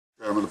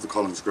chairman of the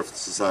Collins Griffith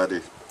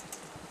Society.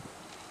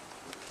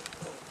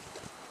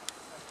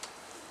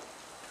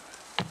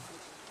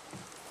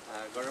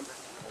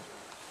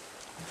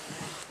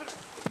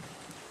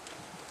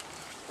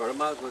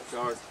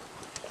 George.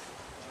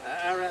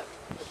 Ara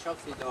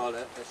Chucky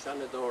Dala,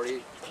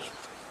 Shanadori,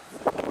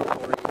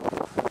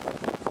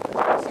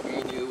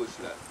 Sagini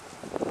Ushla.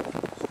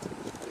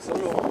 The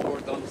son of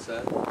Lord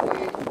Dunsa,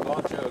 the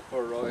Roger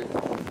Corroy,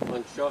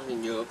 on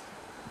Shotting Yub,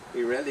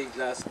 the Relic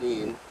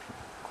Glasnevin,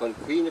 Con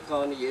Queen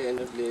Con Yen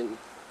of Lynn,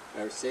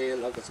 our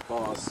Sale August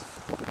Boss,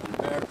 and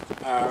Bert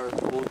R.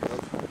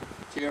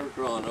 Woodruff, Tier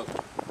Granach,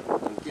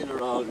 and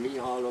Gilleral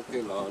Mihal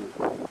O'Killon,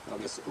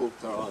 August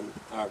Uachtaran,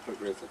 Arthur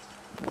Griffith.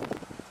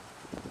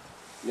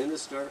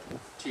 Minister,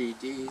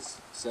 TDs,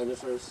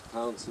 Senators,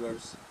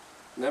 Councillors,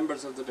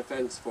 members of the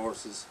Defence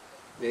Forces,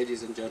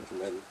 ladies and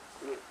gentlemen,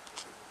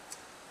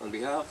 on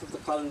behalf of the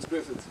Collins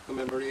Griffith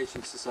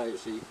Commemoration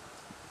Society,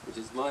 it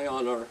is my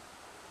honour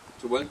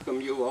to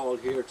welcome you all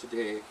here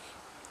today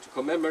to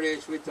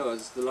commemorate with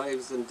us the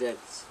lives and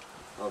deaths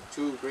of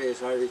two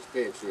great Irish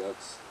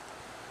patriots,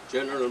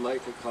 General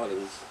Michael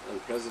Collins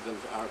and President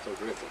Arthur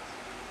Griffith.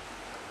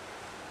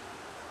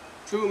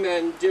 Two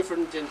men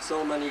different in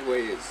so many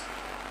ways,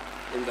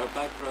 in their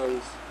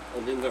backgrounds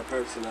and in their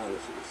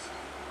personalities.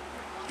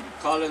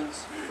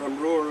 Collins from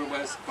rural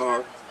West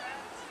Cork,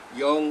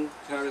 young,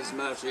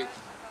 charismatic,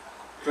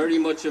 very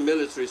much a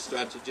military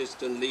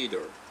strategist and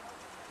leader.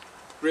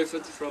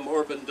 Griffith from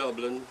urban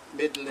Dublin,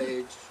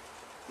 middle-aged,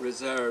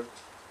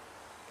 reserved,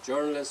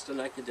 journalist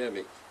and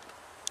academic.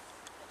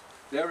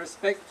 Their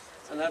respect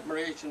and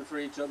admiration for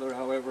each other,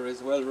 however,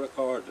 is well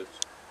recorded.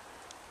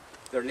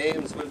 Their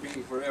names will be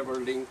forever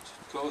linked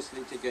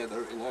closely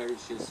together in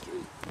Irish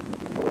history,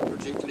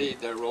 particularly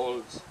their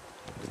roles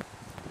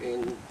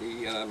in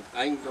the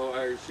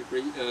Anglo-Irish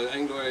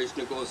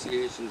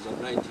negotiations of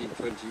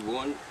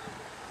 1921,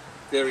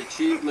 their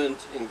achievement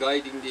in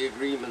guiding the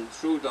agreement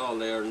through Dáil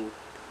Éireann,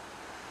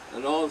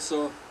 and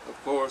also,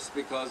 of course,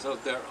 because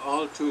of their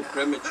all too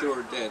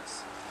premature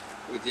deaths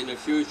within a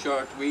few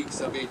short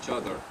weeks of each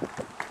other.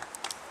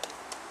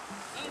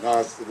 And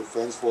ask the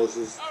Defence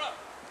Forces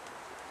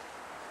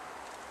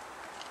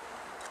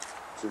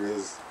to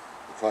raise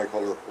the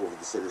tricolour over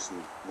the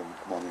Sigerson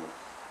monument.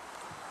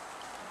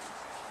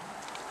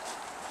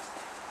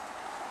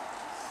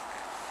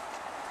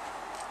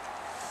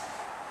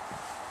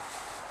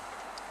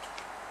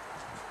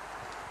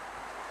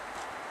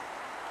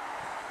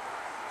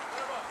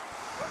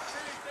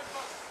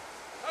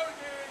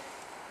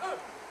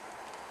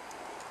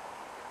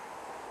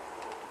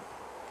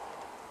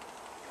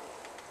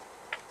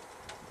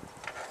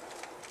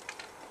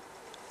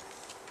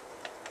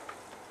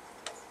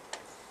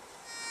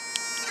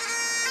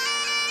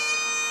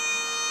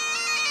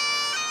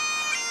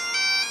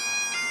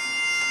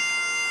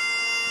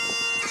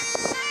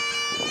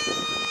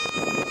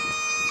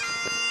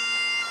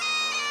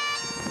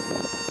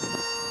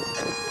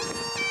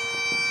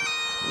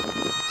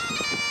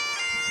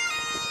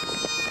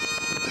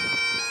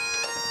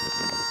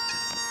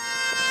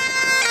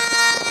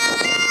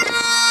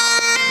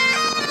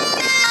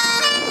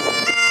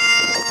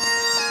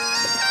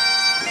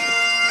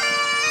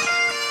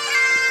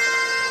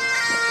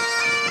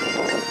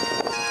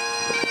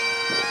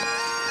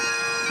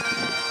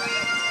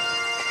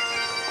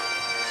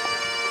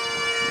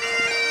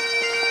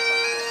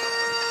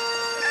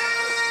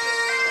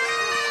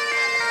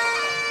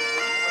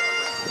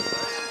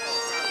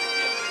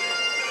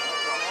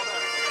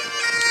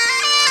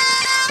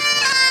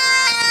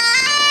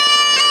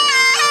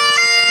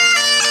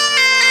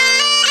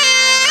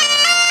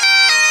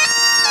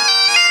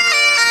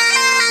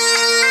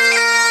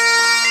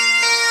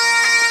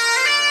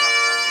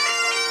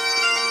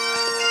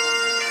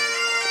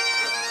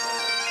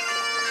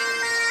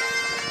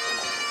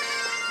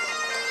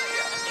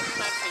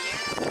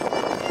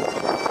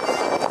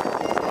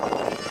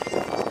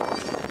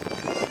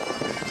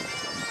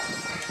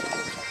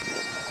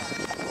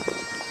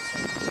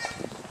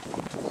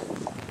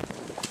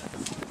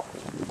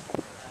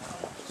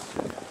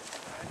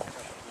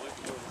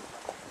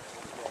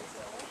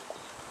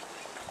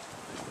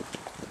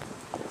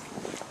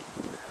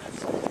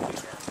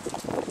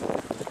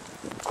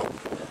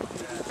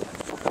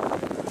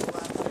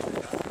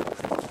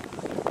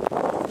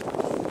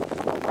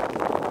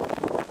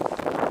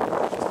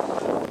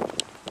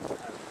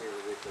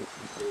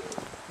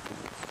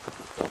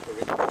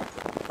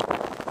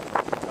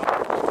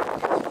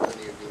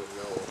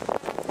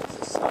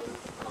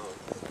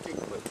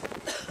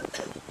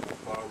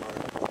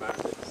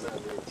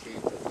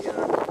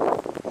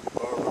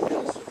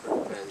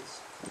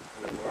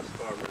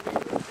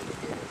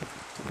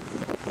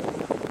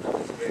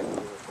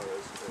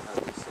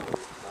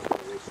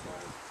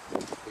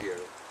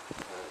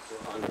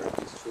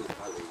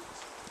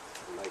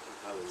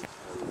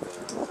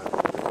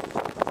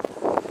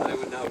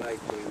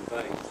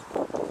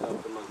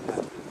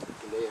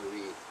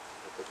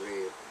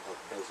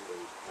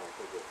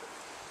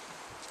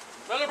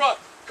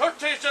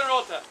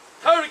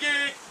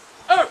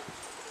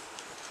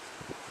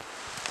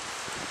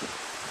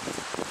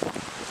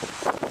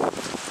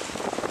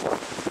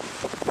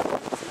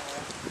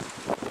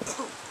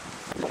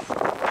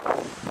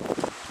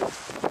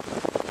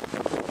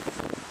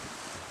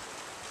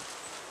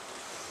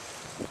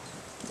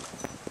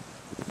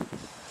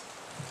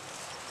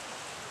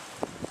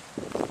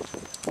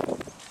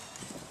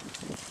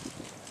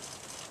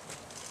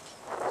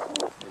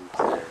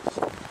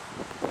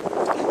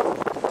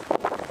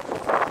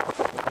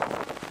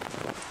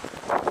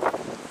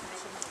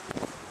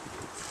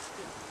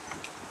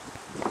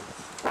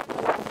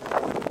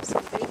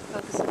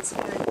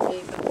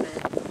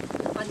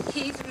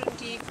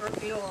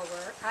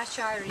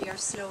 Ashari ar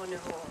Sloan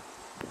ho.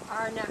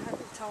 Arna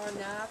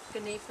Tarnab,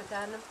 Ganeef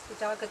Adanam, the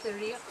dog of the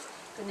Riach,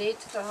 Ganet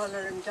the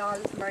Holler and Dal,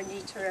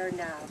 Marniter ar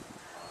Nav.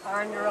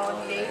 Arna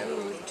on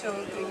Lehu,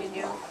 told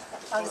you,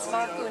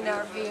 Agsmaku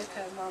nar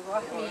Vika,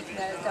 Marwahmi,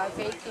 da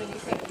Vakuni,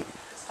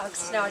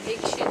 Agsnar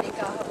Likshin,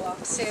 Igahawak,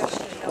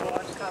 Sershin, no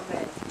one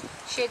comment.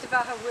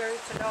 Shedavaha word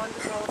on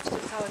the road to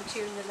the town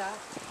Turnala,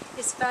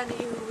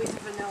 Hispaniu with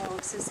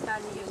Vanogs,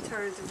 Hispaniu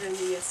third of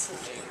Renius.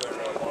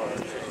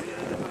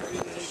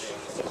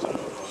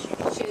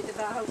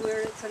 Shedavaha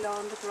word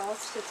along the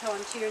cross to the town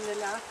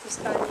Turnala,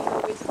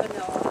 Hispaniu with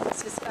Vanogs,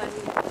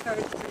 Hispaniu third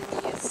of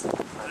Renius.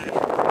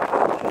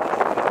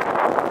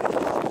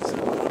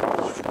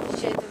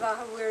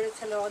 Shedavaha word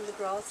along the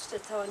cross to the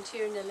town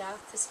Turnala,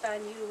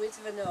 Hispaniu with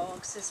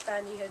Vanogs,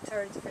 Hispaniu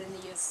third of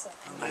Renius.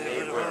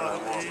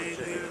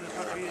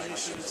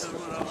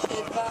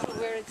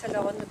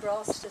 We're on the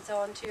gross to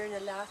on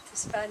Tierna Lat,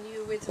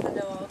 Hispaniu with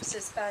Vanogs,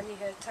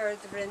 Hispania, third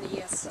of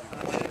Renius.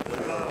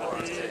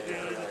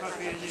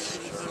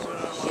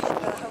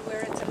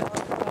 We're on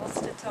the gross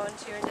to on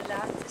Tierna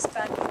Lat,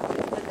 Hispaniu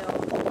with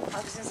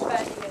Vanogs,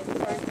 Hispania,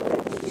 third of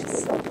Renius.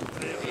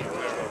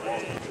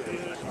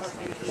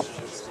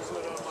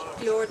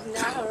 Lord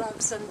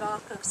Naharax and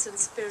Bacchus and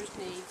Spirit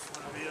Neve.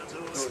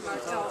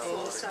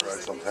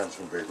 Sometimes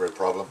can be a great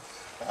problem.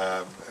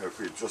 If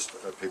we just,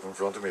 people in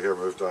front of me here,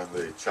 move down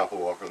the chapel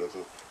walk a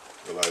little,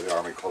 to allow the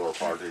Army Colour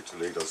Party to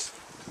lead us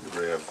to the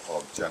grave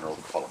of General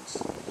Collins.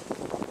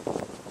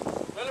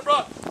 Well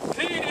brought,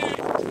 T.D.